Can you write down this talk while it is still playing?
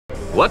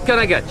What can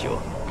I get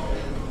you?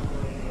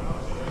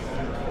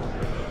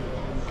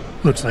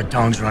 Looks like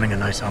Tong's running a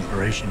nice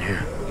operation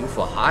here. You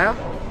for hire?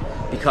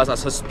 Because a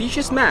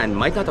suspicious man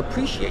might not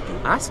appreciate you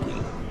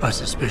asking. A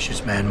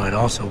suspicious man might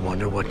also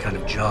wonder what kind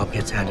of job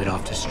gets handed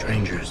off to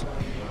strangers.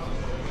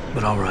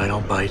 But alright, I'll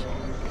bite.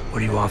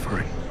 What are you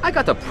offering? I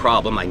got a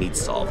problem I need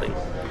solving.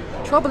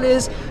 Trouble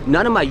is,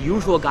 none of my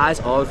usual guys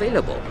are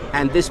available.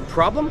 And this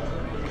problem?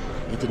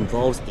 It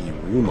involves a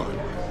woman.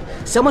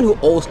 Someone who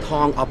owes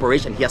Tong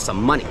Operation here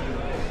some money.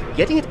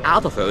 Getting it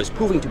out of her is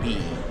proving to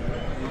be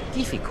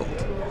difficult.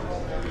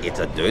 It's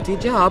a dirty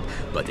job,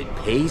 but it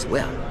pays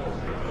well.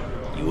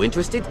 You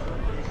interested?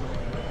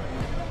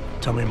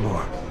 Tell me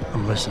more.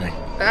 I'm listening.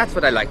 That's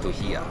what I like to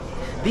hear.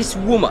 This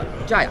woman,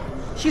 Jaya,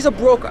 she's a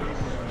broker.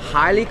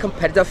 Highly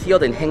competitive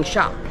field in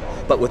Hengsha.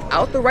 But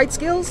without the right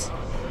skills,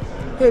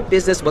 her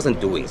business wasn't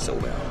doing so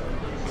well.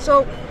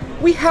 So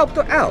we helped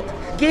her out.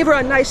 Gave her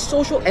a nice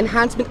social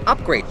enhancement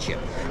upgrade chip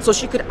so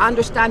she could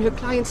understand her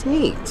clients'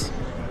 needs.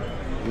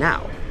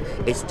 Now,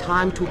 it's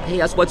time to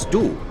pay us what's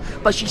due,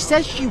 but she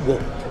says she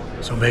won't.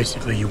 So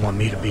basically you want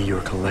me to be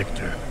your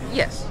collector?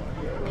 Yes,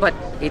 but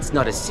it's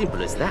not as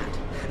simple as that.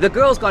 The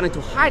girl's gone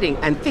into hiding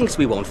and thinks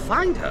we won't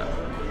find her.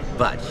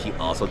 But she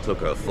also took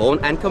her phone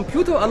and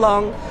computer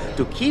along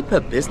to keep her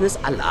business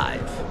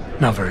alive.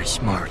 Not very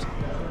smart,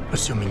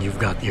 assuming you've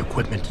got the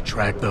equipment to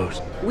track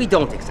those. We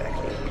don't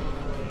exactly.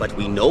 But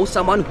we know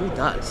someone who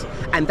does,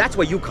 and that's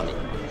where you come in.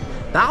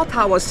 Bao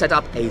Tower set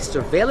up a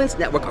surveillance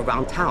network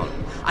around town,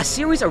 a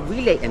series of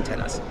relay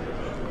antennas.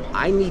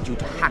 I need you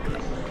to hack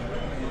them.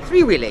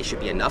 3 relays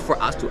should be enough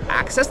for us to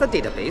access the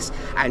database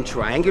and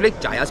triangulate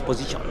Jaya's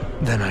position.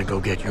 Then I go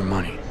get your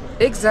money.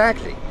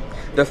 Exactly.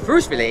 The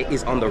first relay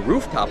is on the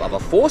rooftop of a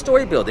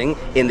 4-story building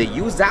in the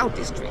Yuzhou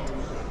district.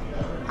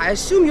 I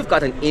assume you've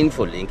got an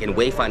info link and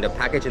Wayfinder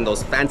package in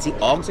those fancy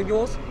OGs of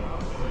yours?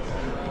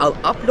 I'll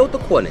upload the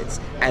coordinates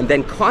and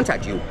then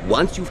contact you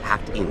once you've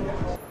hacked in.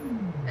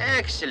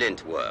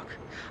 Excellent work.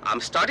 I'm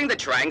starting the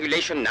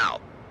triangulation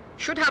now.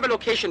 Should have a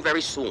location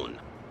very soon.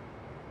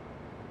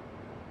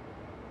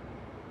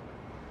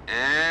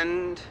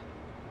 And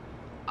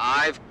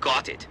I've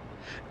got it.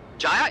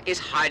 Jaya is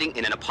hiding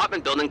in an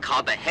apartment building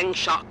called the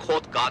Hengsha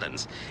Court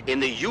Gardens in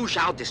the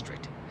Yuzhou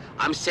district.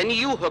 I'm sending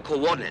you her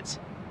coordinates.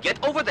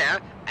 Get over there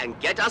and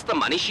get us the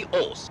money she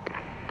owes.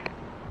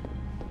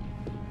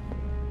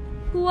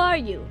 Who are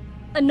you?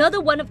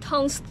 Another one of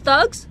Tong's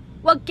thugs?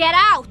 Well, get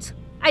out!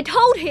 I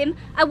told him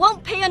I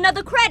won't pay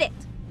another credit.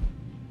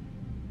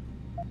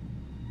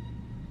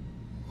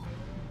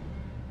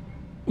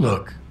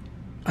 Look,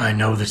 I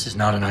know this is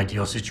not an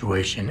ideal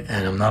situation,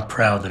 and I'm not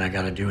proud that I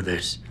gotta do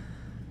this.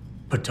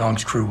 But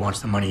Tong's crew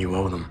wants the money you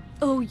owe them.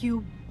 Oh,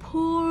 you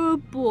poor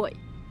boy.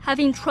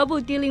 Having trouble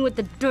dealing with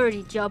the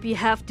dirty job you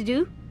have to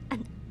do?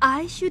 And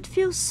I should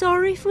feel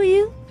sorry for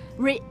you?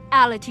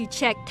 Reality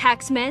check,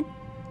 taxman.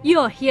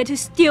 You're here to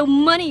steal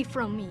money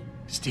from me.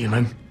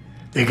 Stealing?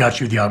 They got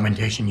you the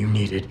augmentation you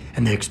needed,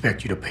 and they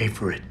expect you to pay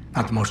for it.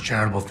 Not the most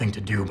charitable thing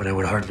to do, but I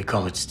would hardly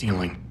call it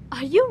stealing.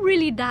 Are you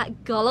really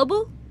that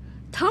gullible?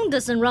 Tong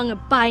doesn't run a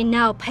buy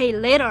now, pay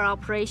later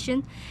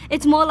operation.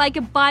 It's more like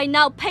a buy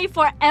now, pay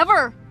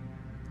forever.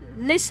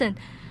 Listen,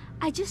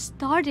 I just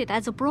started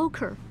as a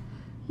broker.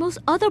 Most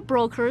other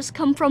brokers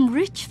come from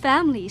rich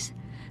families.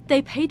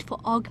 They paid for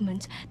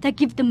augments that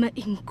give them an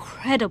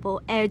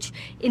incredible edge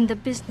in the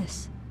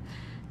business.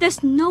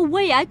 There's no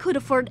way I could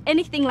afford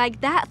anything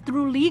like that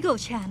through legal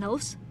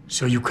channels.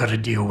 So you cut a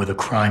deal with a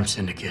crime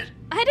syndicate?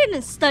 I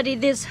didn't study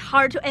this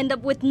hard to end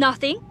up with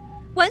nothing.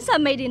 Once I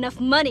made enough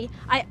money,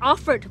 I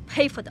offered to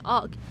pay for the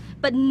aug.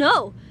 But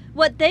no,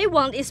 what they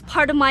want is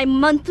part of my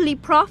monthly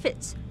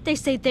profits. They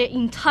say they're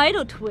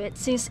entitled to it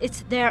since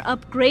it's their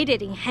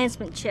upgraded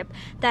enhancement chip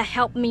that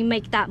helped me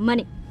make that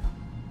money.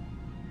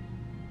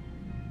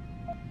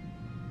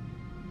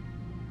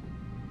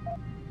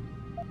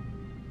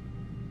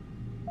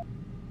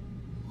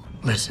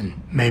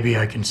 Listen, maybe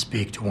I can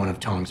speak to one of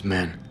Tong's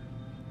men.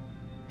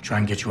 Try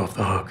and get you off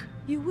the hook.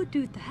 You would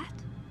do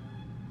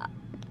that?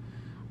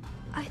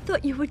 I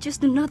thought you were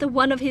just another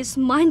one of his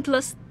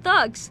mindless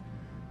thugs.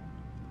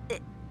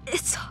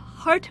 It's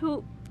hard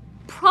to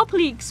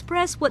properly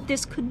express what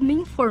this could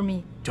mean for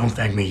me. Don't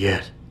thank me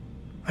yet.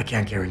 I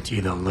can't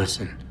guarantee they'll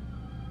listen,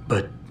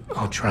 but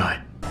I'll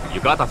try. You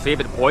got a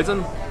favorite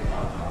poison?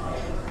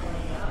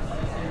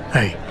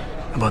 Hey,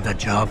 about that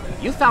job?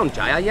 You found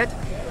Jaya yet?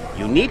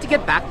 You need to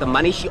get back the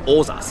money she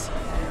owes us.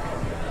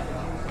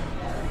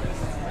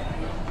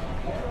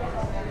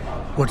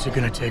 What's it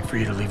gonna take for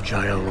you to leave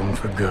Jaya alone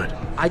for good?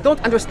 I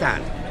don't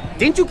understand.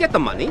 Didn't you get the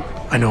money?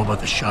 I know about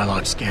the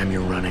Shylock scam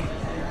you're running.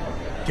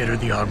 Get her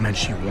the augment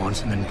she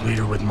wants and then bleed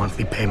her with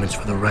monthly payments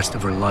for the rest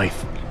of her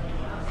life.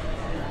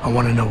 I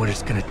want to know what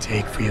it's gonna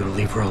take for you to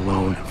leave her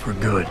alone for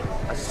good.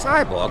 A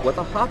cyborg with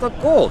a heart of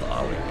gold,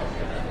 are we?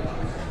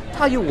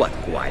 Tell you what,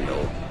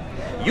 Guilo.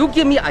 You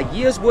give me a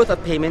year's worth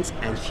of payments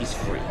and she's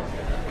free.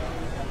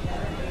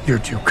 You're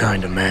too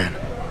kind a man.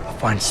 A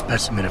fine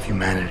specimen of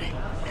humanity.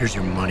 Here's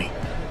your money.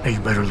 Now you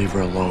better leave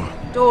her alone.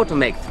 Don't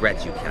make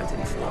threats you can't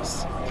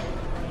enforce.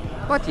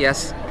 But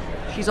yes,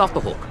 she's off the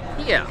hook.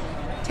 Here,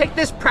 take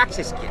this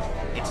practice kit.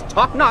 It's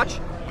top notch,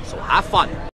 so have fun.